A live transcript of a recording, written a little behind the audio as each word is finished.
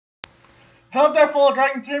Hello there, fellow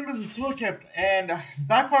Dragon Tamers, this is Swookip, and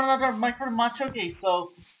back for another Minecraft mod showcase.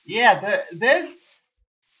 So, yeah,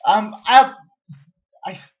 I,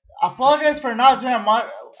 apologize for not doing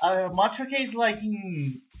a mod showcase like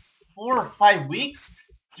in 4 or 5 weeks.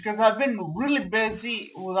 It's because I've been really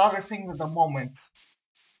busy with other things at the moment.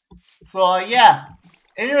 So, yeah.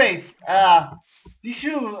 Anyways, these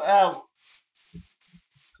two,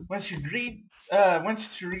 went to greet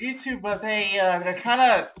you, but they're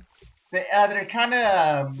kind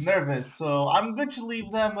of nervous, so I'm going to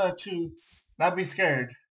leave them to not be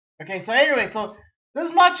scared. Okay, so anyway, so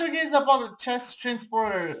this mod trick is about the chest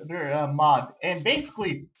transporter mod, and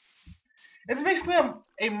basically, it's basically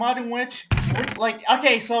a mod in which, like,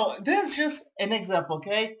 okay, so this is just an example,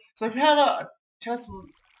 okay? So if you have a chest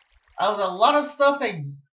with a lot of stuff that,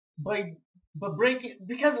 but but break it,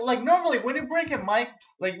 because like normally when you break a mic,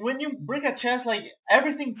 like when you break a chest, like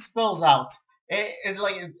everything spills out. And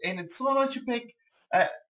it's slow once to pick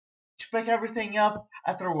everything up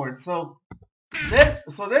afterwards. So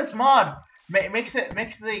this mod makes it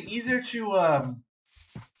easier to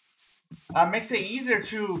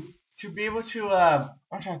be able to I'm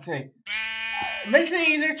trying to say, it makes it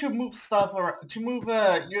easier to move stuff, or to move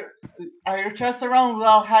your chest around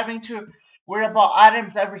without having to worry about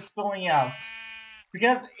items ever spilling out.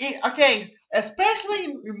 Because okay, especially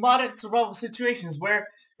in modded survival situations where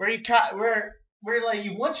you ca where like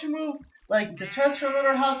you want to move like the chest from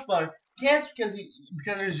another house, but can't because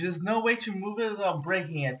there's just no way to move it without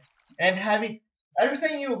breaking it and having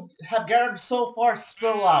everything you have gathered so far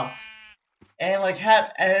spill out, and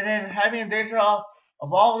then having a danger of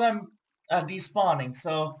all of them despawning.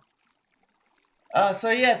 So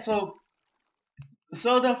yeah,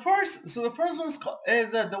 the first one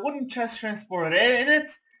is the wooden chest transporter, and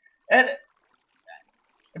and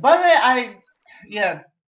by the way, yeah,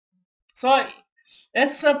 so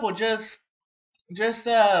it's simple, just just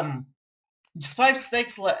 5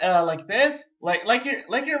 sticks like this, like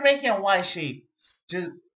you're making a Y shape.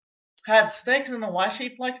 Just have sticks in a Y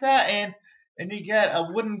shape like that, and you get a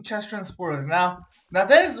wooden chest transporter. Now the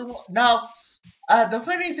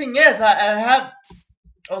funny thing is, I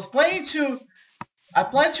was planning to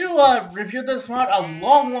review this mod a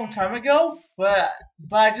long time ago, but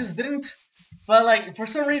I just didn't. But like for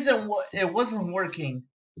some reason it wasn't working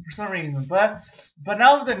for some reason. But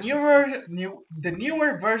now the newer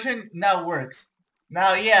version now works.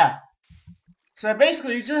 Now yeah. So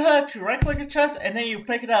basically you just have to right click a chest and then you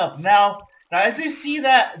pick it up. Now as you see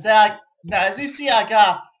I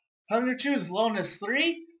got Hunger Choose Slowness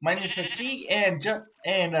 3, Mighty Fatigue, and jump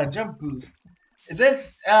boost.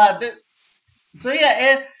 This so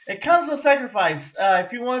yeah, it comes with sacrifice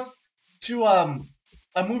if you want to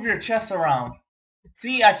move your chest around.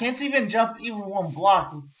 See, I can't even jump even one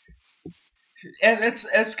block, and it's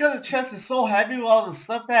because the chest is so heavy with all the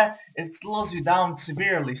stuff that it slows you down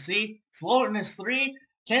severely. See, slowness 3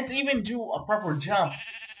 can't even do a proper jump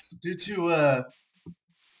due to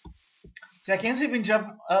see, I can't even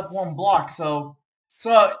jump up one block. So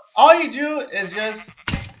all you do is just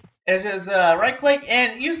right click,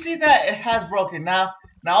 and you see that it has broken. Now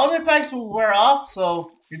all the effects will wear off,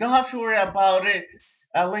 so you don't have to worry about it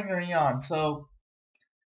lingering on.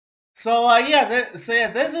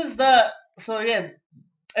 This is the so yeah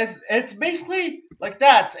it's basically like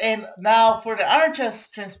that. And now for the iron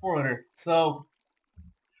chest transporter, it's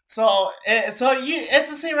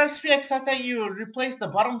the same recipe except that you replace the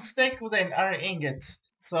bottom stick with an iron ingot.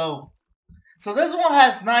 So this one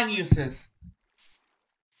has 9 uses.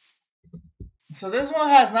 So this one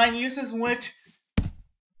has 9 uses, in which,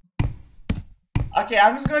 okay,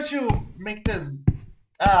 I'm just going to make this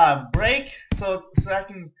break so I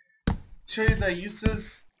can show you the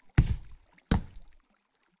uses.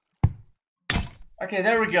 Okay,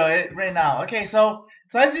 there we go. Right now. Okay, so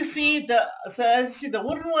as you see the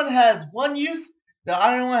wooden one has 1 use, the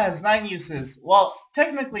iron one has 9 uses. Well,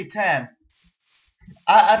 technically 10.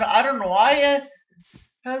 I don't know why it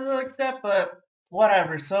has it like that, but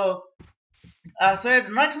whatever. The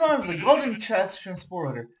next one is the golden chest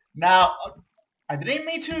transporter. Now, I didn't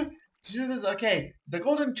mean to do this. Okay, the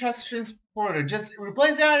golden chest transporter. Just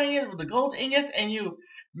replace the iron ingot with the gold ingot, and you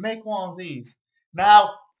make one of these.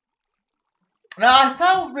 Now I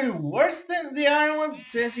thought it would be worse than the iron one,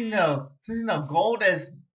 since gold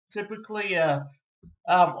is typically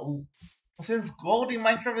since gold in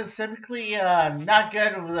Minecraft is typically not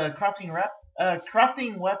good with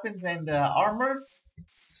crafting weapons and armor.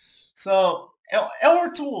 So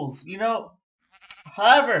or tools,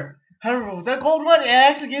 However, with the gold one, it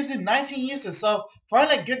actually gives you 19 uses. So find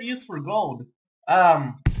a good use for gold.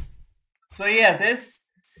 So yeah,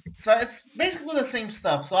 So it's basically the same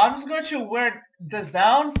stuff. So I'm just going to wear this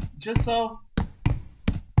down just so.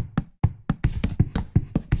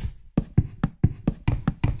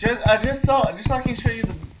 Just so I can show you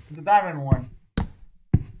the diamond one.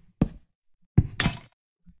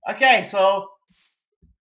 Okay, so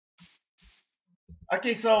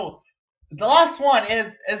the last one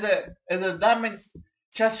is a diamond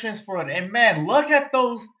chest transport, and man, look at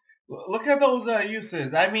those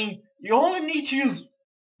uses. I mean, you only need to use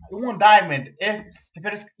one diamond. If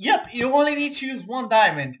it is, yep, you only need to use one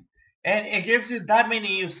diamond, and it gives you that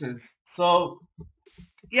many uses. So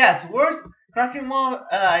yeah, it's worth crafting more.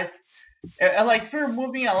 It's like if you're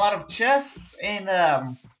moving a lot of chests, and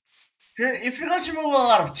if you're going to move a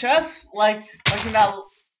lot of chests, like in a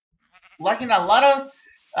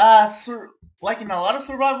lot of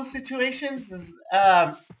survival situations, is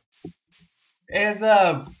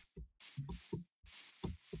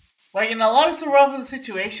like in a lot of survival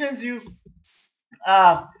situations, you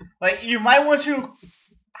might want to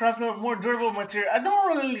craft a more durable material. I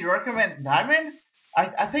don't really recommend diamond.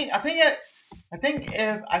 I think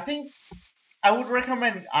I would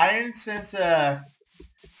recommend iron, since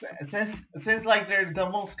like they're the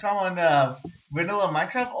most common vanilla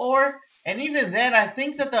Minecraft ore, and even then I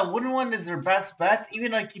think that the wooden one is their best bet,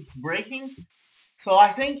 even though it keeps breaking. So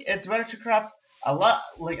I think it's better to craft a lot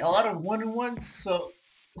of wooden ones, so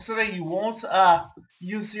that you won't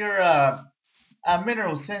use your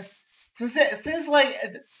minerals, since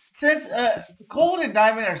gold and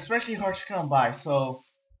diamond are especially hard to come by. So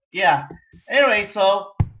yeah. Anyway,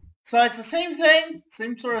 so it's the same thing,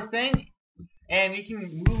 same sort of thing, and you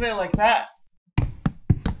can move it like that.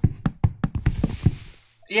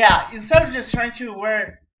 Yeah, instead of just trying to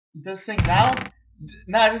wear this thing down,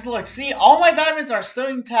 now just look. See, all my diamonds are still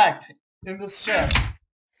intact in this chest,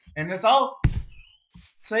 and it's all.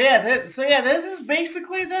 So yeah, this is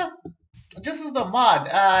basically just as the mod.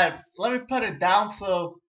 Let me put it down.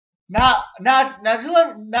 So just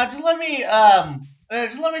let me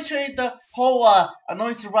show you the whole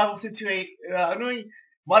annoying survival situation, annoying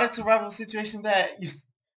modded survival situation that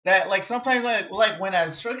like sometimes like when a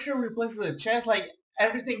structure replaces a chest, like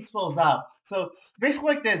everything spills out. So it's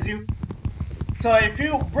basically like this. So if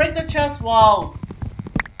you break the chest while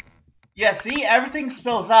yeah, see, everything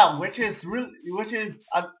spills out, which is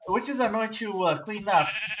annoying to clean up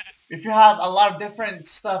if you have a lot of different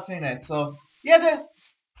stuff in it. So yeah, this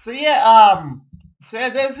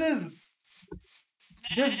is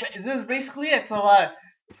basically it. So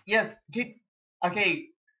yes, okay.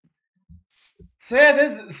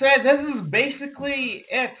 This is basically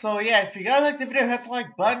it. So yeah, if you guys like the video, hit the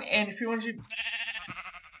like button, and if you want to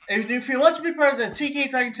be part of the TK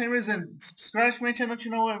Dragon Tamers, and subscribe to my channel to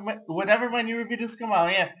know whenever my new videos come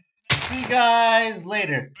out. Yeah, see you guys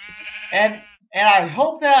later, and I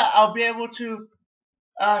hope that I'll be able to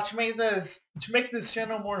make this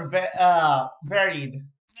channel more varied.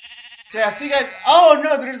 So yeah, see you guys. Oh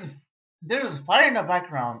no, there's fire in the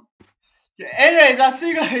background. Yeah, anyways, I'll see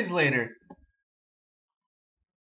you guys later.